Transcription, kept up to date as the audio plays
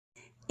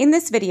In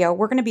this video,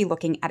 we're going to be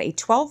looking at a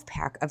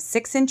 12-pack of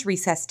 6-inch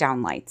recessed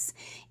downlights.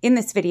 In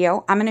this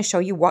video, I'm going to show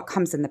you what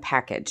comes in the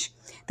package.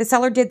 The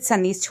seller did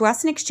send these to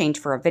us in exchange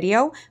for a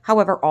video.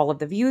 However, all of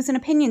the views and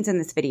opinions in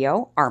this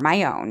video are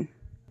my own.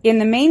 In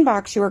the main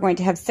box, you are going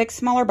to have 6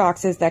 smaller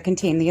boxes that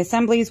contain the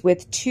assemblies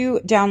with 2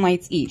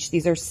 downlights each.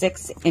 These are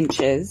 6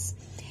 inches,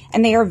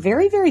 and they are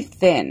very, very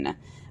thin.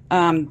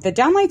 The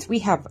downlights we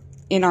have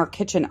in our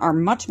kitchen are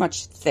much,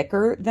 much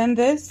thicker than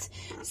this.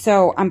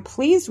 So I'm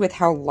pleased with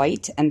how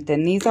light and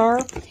thin these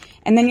are.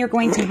 And then you're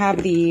going to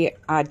have the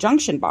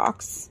junction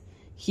box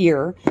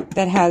here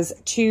that has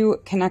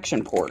 2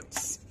 connection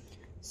ports.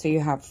 So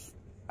you have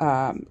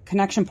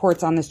connection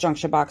ports on this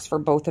junction box for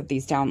both of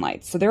these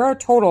downlights. So there are a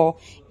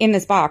total in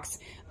this box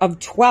of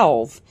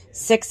 12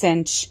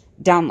 6-inch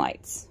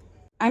downlights.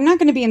 I'm not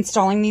going to be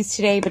installing these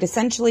today, but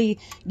essentially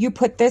you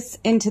put this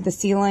into the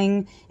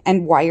ceiling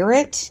and wire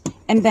it,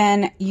 and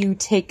then you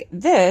take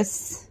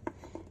this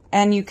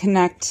and you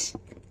connect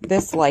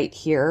this light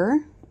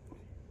here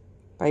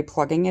by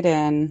plugging it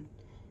in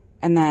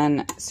and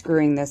then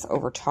screwing this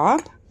over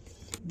top.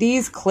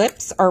 These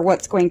clips are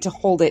what's going to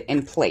hold it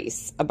in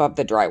place above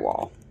the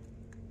drywall.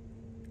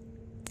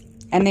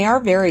 And they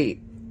are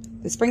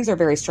the springs are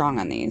very strong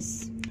on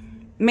these.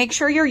 Make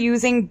sure you're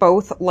using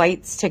both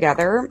lights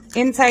together.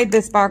 Inside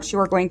this box, you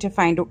are going to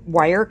find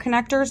wire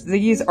connectors.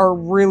 These are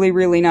really,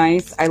 really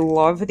nice. I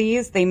love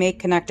these. They make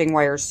connecting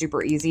wires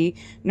super easy.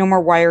 No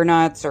more wire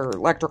nuts or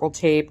electrical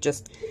tape.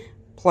 Just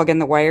plug in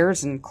the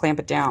wires and clamp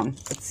it down.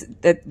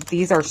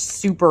 These are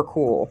super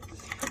cool.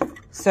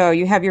 So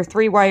you have your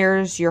 3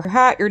 wires, your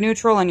hot, your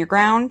neutral, and your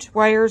ground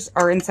wires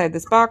are inside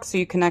this box. So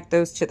you connect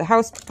those to the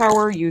house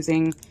power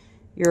using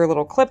your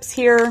little clips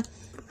here.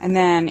 And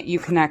then you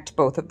connect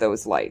both of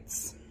those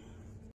lights.